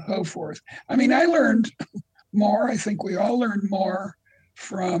so forth. I mean, I learned more, I think we all learned more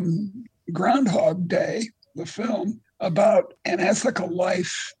from Groundhog Day, the film, about an ethical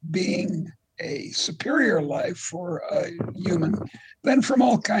life being a superior life for a human than from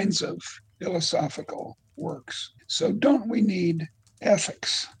all kinds of philosophical works. So don't we need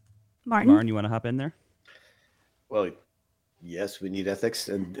ethics? Martin, you want to hop in there? Well, yes, we need ethics,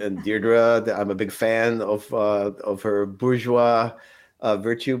 and Deirdre, I'm a big fan of her bourgeois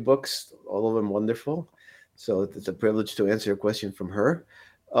virtue books. All of them wonderful. So it's a privilege to answer a question from her.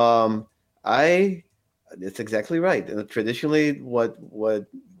 It's exactly right. And traditionally, what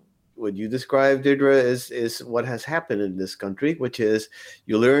you described, Deirdre, is what has happened in this country, which is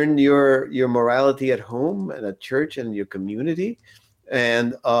you learn your morality at home and at church and your community,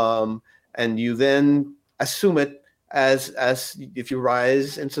 and you then assume it as if you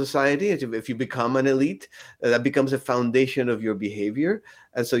rise in society, if you become an elite, that becomes a foundation of your behavior.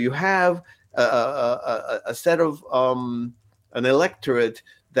 And so you have a set of an electorate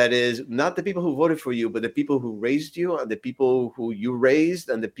that is not the people who voted for you, but the people who raised you, and the people who you raised,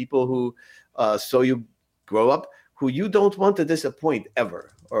 and the people who saw you grow up, who you don't want to disappoint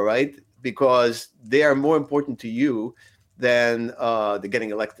ever. All right, because they are more important to you than the getting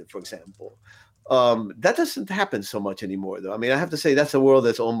elected, for example. That doesn't happen so much anymore, though. I mean, I have to say that's a world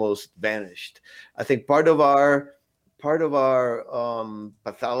that's almost vanished. I think part of our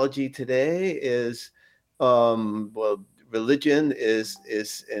pathology today is, religion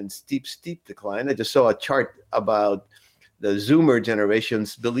is in steep decline. I just saw a chart about the Zoomer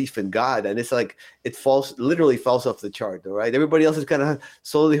generation's belief in God, and it's like literally falls off the chart. All right, everybody else is kind of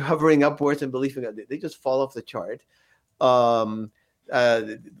slowly hovering upwards and believing God. They just fall off the chart.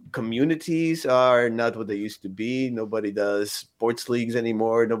 Communities are not what they used to be. Nobody does sports leagues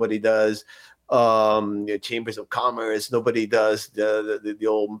anymore. Nobody does chambers of commerce. Nobody does the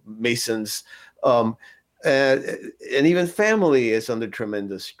old Masons. And even family is under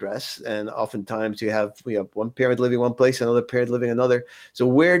tremendous stress. And oftentimes we have one parent living one place, another parent living another. So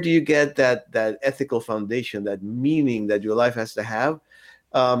where do you get that ethical foundation, that meaning that your life has to have?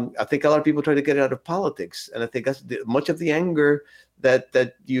 I think a lot of people try to get it out of politics. And I think that's much of the anger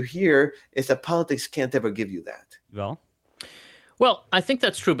that you hear is that politics can't ever give you that. Well, I think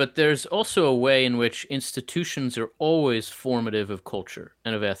that's true, but there's also a way in which institutions are always formative of culture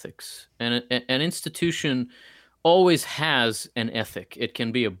and of ethics. And an institution always has an ethic. It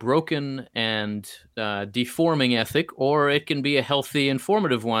can be a broken and deforming ethic, or it can be a healthy and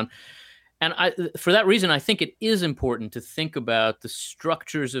formative one. And for that reason, I think it is important to think about the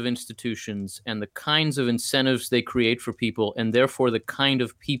structures of institutions and the kinds of incentives they create for people, and therefore the kind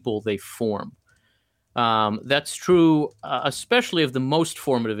of people they form. That's true, especially of the most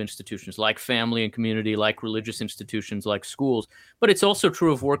formative institutions, like family and community, like religious institutions, like schools. But it's also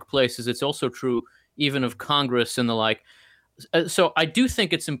true of workplaces. It's also true even of Congress and the like. So I do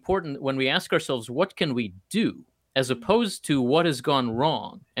think it's important when we ask ourselves, what can we do, as opposed to what has gone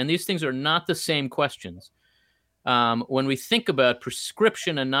wrong? And these things are not the same questions. When we think about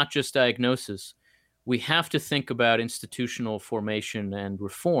prescription and not just diagnosis, we have to think about institutional formation and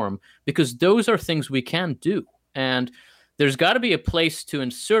reform, because those are things we can do. And there's got to be a place to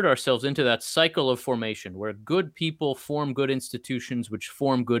insert ourselves into that cycle of formation where good people form good institutions, which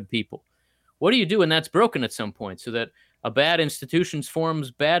form good people. What do you do when that's broken at some point, so that a bad institution forms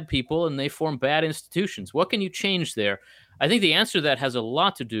bad people and they form bad institutions? What can you change there? I think the answer to that has a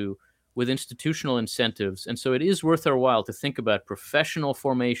lot to do with institutional incentives. And so it is worth our while to think about professional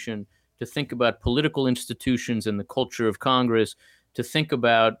formation, to think about political institutions and the culture of Congress, to think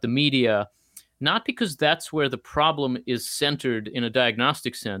about the media, not because that's where the problem is centered in a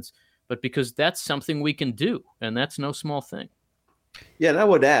diagnostic sense, but because that's something we can do, and that's no small thing. Yeah, and I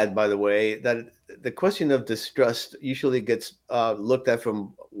would add, by the way, that the question of distrust usually gets looked at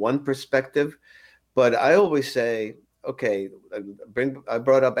from one perspective, but I always say, okay, I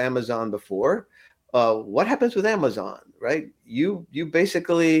brought up Amazon before. What happens with Amazon, right? You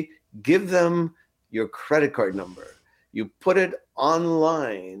basically give them your credit card number. You put it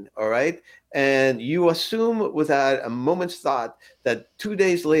online, all right? And you assume without a moment's thought that 2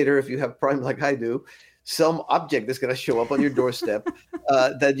 days later, if you have Prime like I do, some object is going to show up on your doorstep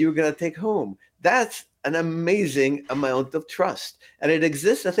that you're going to take home. That's an amazing amount of trust. And it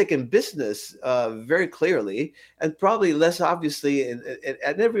exists, I think, in business very clearly, and probably less obviously in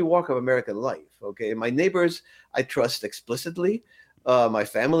every walk of American life, okay? My neighbors, I trust explicitly. My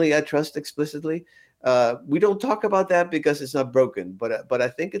family, I trust explicitly. We don't talk about that because it's not broken, but I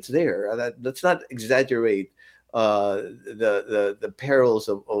think it's there. Let's not exaggerate the perils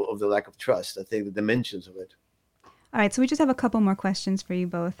of the lack of trust. I think the dimensions of it. All right, so we just have a couple more questions for you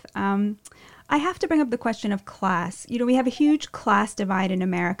both. I have to bring up the question of class. You know, we have a huge class divide in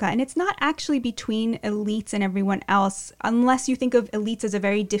America, and it's not actually between elites and everyone else, unless you think of elites as a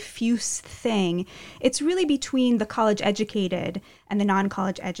very diffuse thing. It's really between the college educated and the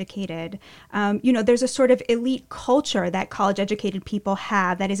non-college educated. There's a sort of elite culture that college educated people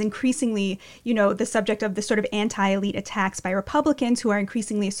have that is increasingly, the subject of the sort of anti-elite attacks by Republicans who are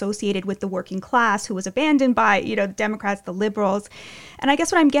increasingly associated with the working class, who was abandoned by, the Democrats, the liberals. And I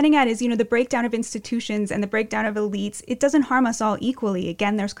guess what I'm getting at is, the breakdown of institutions and the breakdown of elites, it doesn't harm us all equally.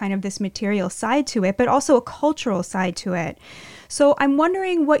 Again, there's kind of this material side to it, but also a cultural side to it. So I'm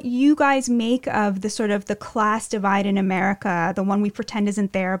wondering what you guys make of the sort of the class divide in America, the one we pretend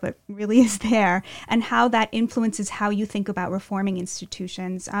isn't there, but really is there, and how that influences how you think about reforming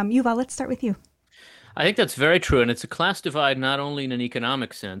institutions. Yuval, let's start with you. I think that's very true, and it's a class divide not only in an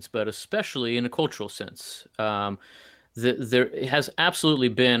economic sense, but especially in a cultural sense. There has absolutely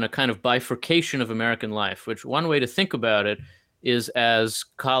been a kind of bifurcation of American life, which one way to think about it is as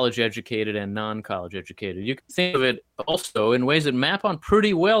college educated and non-college educated. You can think of it also in ways that map on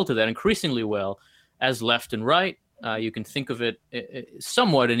pretty well to that, increasingly well, as left and right. You can think of it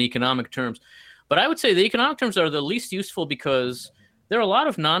somewhat in economic terms. But I would say the economic terms are the least useful because there are a lot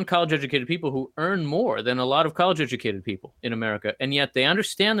of non-college educated people who earn more than a lot of college educated people in America, and yet they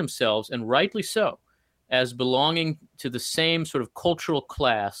understand themselves, and rightly so, as belonging to the same sort of cultural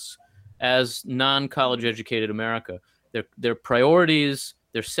class as non-college educated America. Their priorities,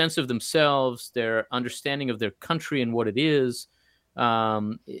 their sense of themselves, their understanding of their country and what it is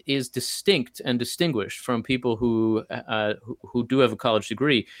distinct and distinguished from people who do have a college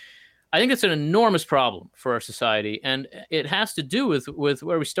degree. I think it's an enormous problem for our society, and it has to do with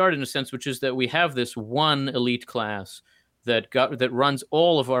where we started in a sense, which is that we have this one elite class that runs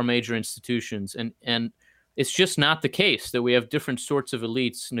all of our major institutions, and it's just not the case that we have different sorts of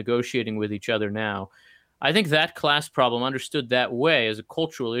elites negotiating with each other now. I think that class problem, understood that way as a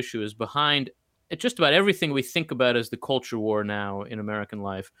cultural issue, is behind just about everything we think about as the culture war now in American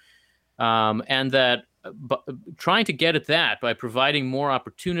life, and that trying to get at that by providing more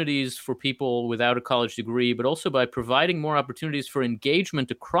opportunities for people without a college degree, but also by providing more opportunities for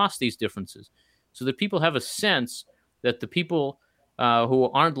engagement across these differences, so that people have a sense that the people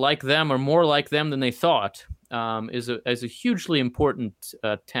who aren't like them are more like them than they thought, is a hugely important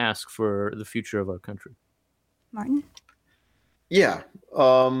task for the future of our country. Martin? Yeah.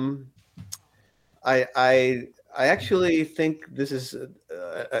 I actually think this is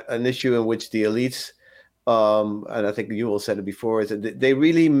an issue in which the elites, and I think Yuval said it before, is that they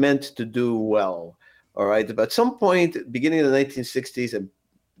really meant to do well. All right. But at some point, beginning of the 1960s, and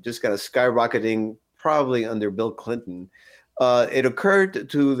just kind of skyrocketing, probably under Bill Clinton, it occurred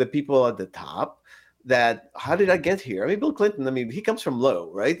to the people at the top that, how did I get here? I mean, Bill Clinton, he comes from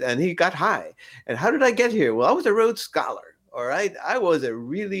low, right? And he got high. And how did I get here? Well, I was a Rhodes Scholar. All right. I was a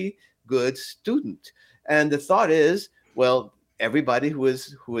really good student. And the thought is, well, everybody who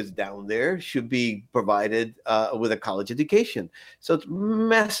is down there should be provided with a college education. So it's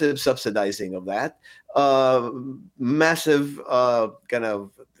massive subsidizing of that, massive kind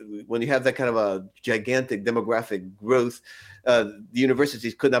of, when you have that kind of a gigantic demographic growth, the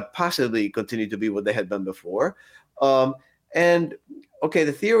universities could not possibly continue to be what they had done before. And okay,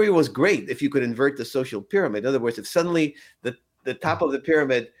 the theory was great if you could invert the social pyramid. In other words, if suddenly the top of the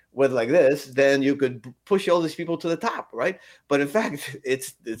pyramid went like this, then you could push all these people to the top, right? But in fact,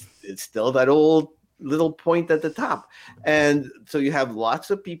 it's still that old little point at the top. And so you have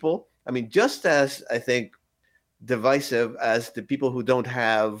lots of people, just as, I think, divisive as the people who don't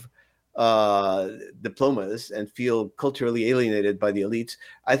have diplomas and feel culturally alienated by the elites.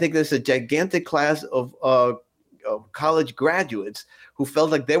 I think there's a gigantic class of college graduates who felt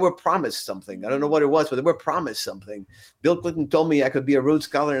like they were promised something. I don't know what it was, but they were promised something. Bill Clinton told me I could be a Rhodes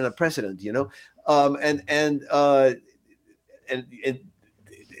Scholar and a president, and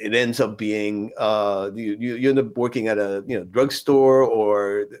it ends up being you end up working at a drugstore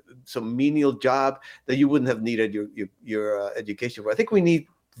or some menial job that you wouldn't have needed your education for. I think we need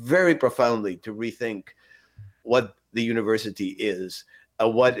very profoundly to rethink what the university is.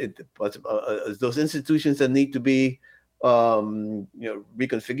 Those institutions that need to be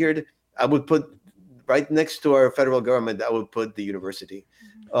reconfigured. I would put right next to our federal government, I would put the university.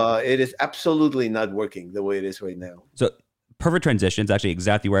 It is absolutely not working the way it is right now. So perfect transition. It's actually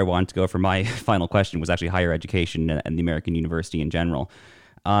exactly where I wanted to go for my final question, was actually higher education and the American university in general.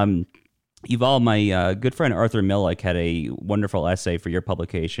 Yuval, my good friend Arthur Milik had a wonderful essay for your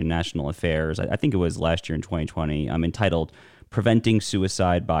publication, National Affairs. I think it was last year in 2020, entitled Preventing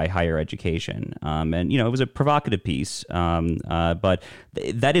Suicide by Higher Education. And, it was a provocative piece, but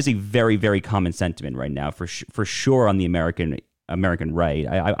that is a very, very common sentiment right now, for sure, on the American right.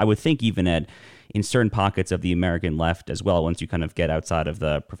 I would think even in certain pockets of the American left as well, once you kind of get outside of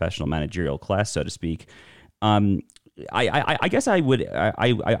the professional managerial class, so to speak. I guess I would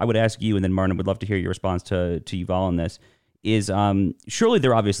ask you, and then Martin, would love to hear your response to Yuval on this, is surely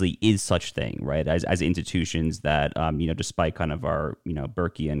there obviously is such thing, right, as institutions that, despite kind of our,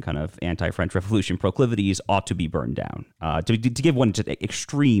 Burkean kind of anti-French Revolution proclivities, ought to be burned down. To give one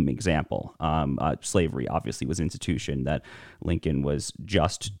extreme example, slavery obviously was an institution that Lincoln was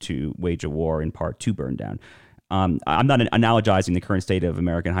just to wage a war in part to burn down. I'm not analogizing the current state of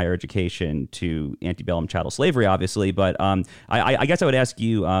American higher education to antebellum chattel slavery, obviously, but I guess I would ask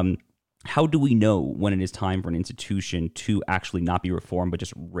you, how do we know when it is time for an institution to actually not be reformed, but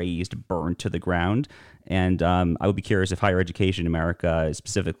just razed, burned to the ground? And I would be curious if higher education in America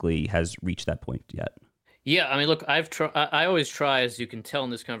specifically has reached that point yet. Yeah, I mean, look, I always try, as you can tell in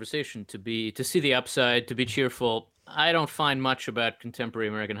this conversation, to see the upside, to be cheerful. I don't find much about contemporary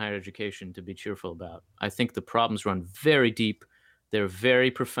American higher education to be cheerful about. I think the problems run very deep. They're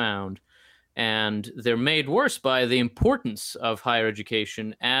very profound. And they're made worse by the importance of higher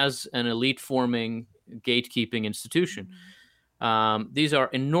education as an elite-forming, gatekeeping institution. These are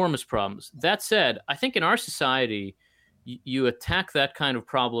enormous problems. That said, I think in our society, you attack that kind of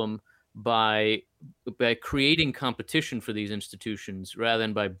problem by creating competition for these institutions rather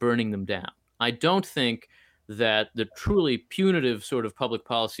than by burning them down. I don't think that the truly punitive sort of public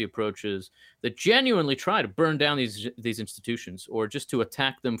policy approaches that genuinely try to burn down these institutions or just to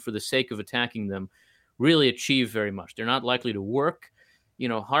attack them for the sake of attacking them really achieve very much. They're not likely to work. You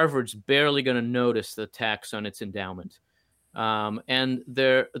know, Harvard's barely going to notice the tax on its endowment. And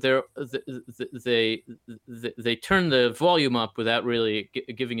they turn the volume up without really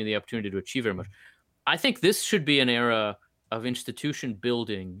giving you the opportunity to achieve very much. I think this should be an era of institution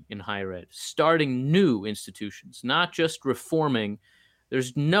building in higher ed, starting new institutions, not just reforming.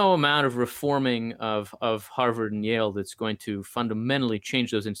 There's no amount of reforming of Harvard and Yale that's going to fundamentally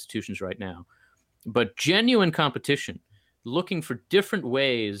change those institutions right now. But genuine competition, looking for different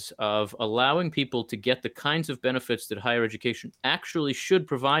ways of allowing people to get the kinds of benefits that higher education actually should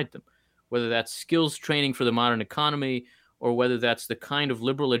provide them, whether that's skills training for the modern economy or whether that's the kind of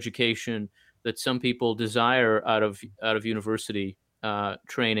liberal education that some people desire out of university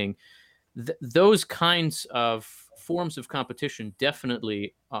training. Those kinds of forms of competition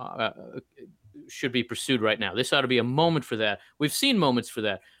definitely should be pursued right now. This ought to be a moment for that. We've seen moments for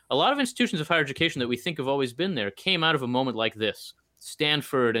that. A lot of institutions of higher education that we think have always been there came out of a moment like this.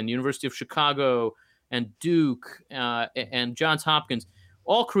 Stanford and University of Chicago and Duke and Johns Hopkins,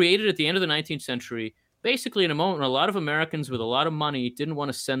 all created at the end of the 19th century, basically in a moment when a lot of Americans with a lot of money didn't want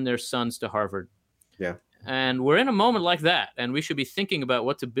to send their sons to Harvard. Yeah. And we're in a moment like that, and we should be thinking about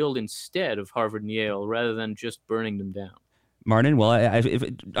what to build instead of Harvard and Yale rather than just burning them down. Martin, well,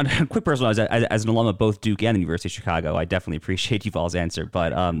 on a quick personal, as an alum of both Duke and the University of Chicago, I definitely appreciate Yuval's answer.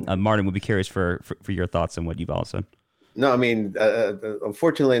 But Martin, would be curious for your thoughts on what Yuval said. No, I mean,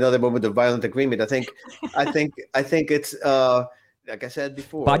 unfortunately, another moment of violent agreement. I think it's like I said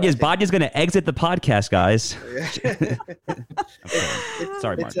before. Badya's going to exit the podcast, guys.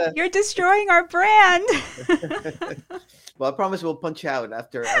 Sorry, Martin. You're destroying our brand. Well, I promise we'll punch out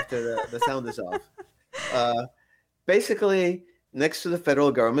after the sound is off. Basically, next to the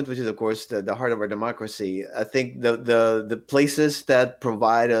federal government, which is, of course, the heart of our democracy, I think the places that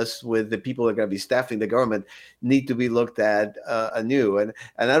provide us with the people that are going to be staffing the government need to be looked at anew. And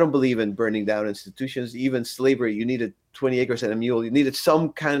I don't believe in burning down institutions. Even slavery, you needed 20 acres and a mule. You needed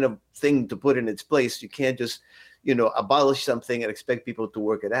some kind of thing to put in its place. You can't just, abolish something and expect people to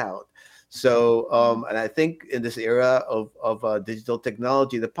work it out. So, and I think in this era of digital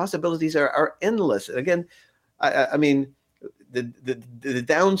technology, the possibilities are endless. And again, I mean, the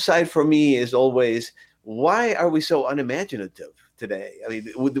downside for me is always, why are we so unimaginative today? I mean,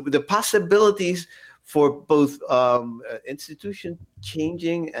 the possibilities for both institution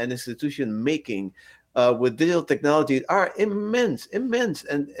changing and institution making with digital technology are immense,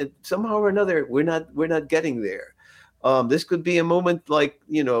 and somehow or another we're not getting there. This could be a moment like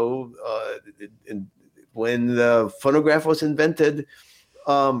when the phonograph was invented.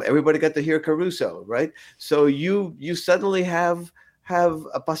 Everybody got to hear Caruso, right? So you suddenly have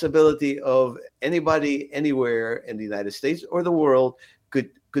a possibility of anybody anywhere in the United States or the world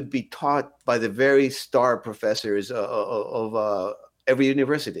could be taught by the very star professors of every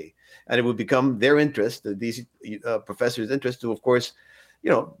university, and it would become their interest, these professors' interest, to, of course,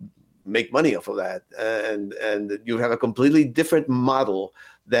 make money off of that, and you have a completely different model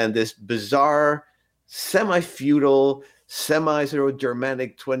than this bizarre, semi-feudal,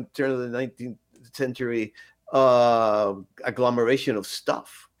 semi-Germanic turn of the 19th century agglomeration of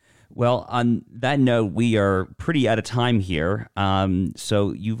stuff. Well, on that note, we are pretty out of time here.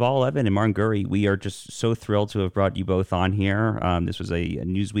 So Yuval Levin and Martin Gurry, we are just so thrilled to have brought you both on here. This was a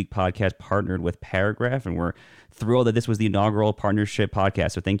Newsweek podcast partnered with Paragraph, and we're thrilled that this was the inaugural partnership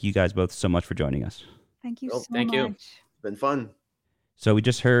podcast. So thank you guys both so much for joining us. Thank you so thank much. you. It's been fun. So we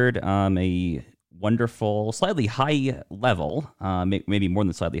just heard a wonderful, slightly high level, maybe more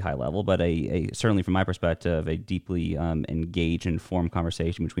than slightly high level, but a certainly from my perspective, a deeply engaged and informed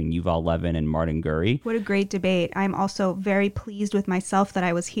conversation between Yuval Levin and Martin Gurry. What a great debate. I'm also very pleased with myself that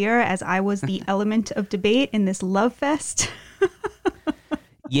I was here, as I was the element of debate in this love fest.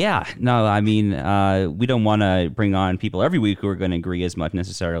 Yeah, no, I mean, we don't want to bring on people every week who are going to agree as much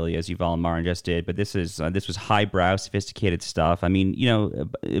necessarily as Yuval and Marin just did, but this was highbrow, sophisticated stuff. I mean,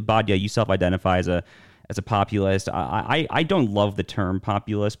 Badia, you self-identify as a populist. I don't love the term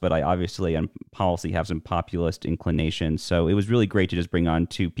populist, but I obviously on policy have some populist inclinations. So it was really great to just bring on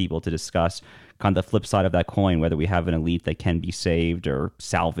two people to discuss kind of the flip side of that coin, whether we have an elite that can be saved or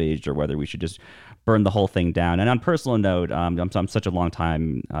salvaged, or whether we should just burn the whole thing down. And on a personal note, I'm such a long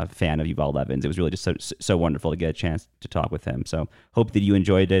time fan of Yuval Levin. It was really just so wonderful to get a chance to talk with him. So hope that you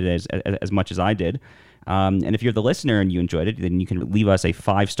enjoyed it as much as I did. And if you're the listener and you enjoyed it, then you can leave us a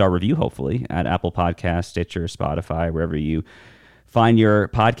 5-star review, hopefully, at Apple Podcasts, Stitcher, Spotify, wherever you find your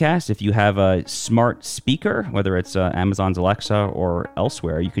podcast. If you have a smart speaker, whether it's Amazon's Alexa or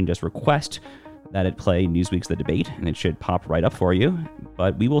elsewhere, you can just request that it play Newsweek's The Debate, and it should pop right up for you.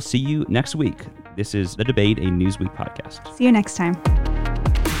 But we will see you next week. This is The Debate, a Newsweek podcast. See you next time.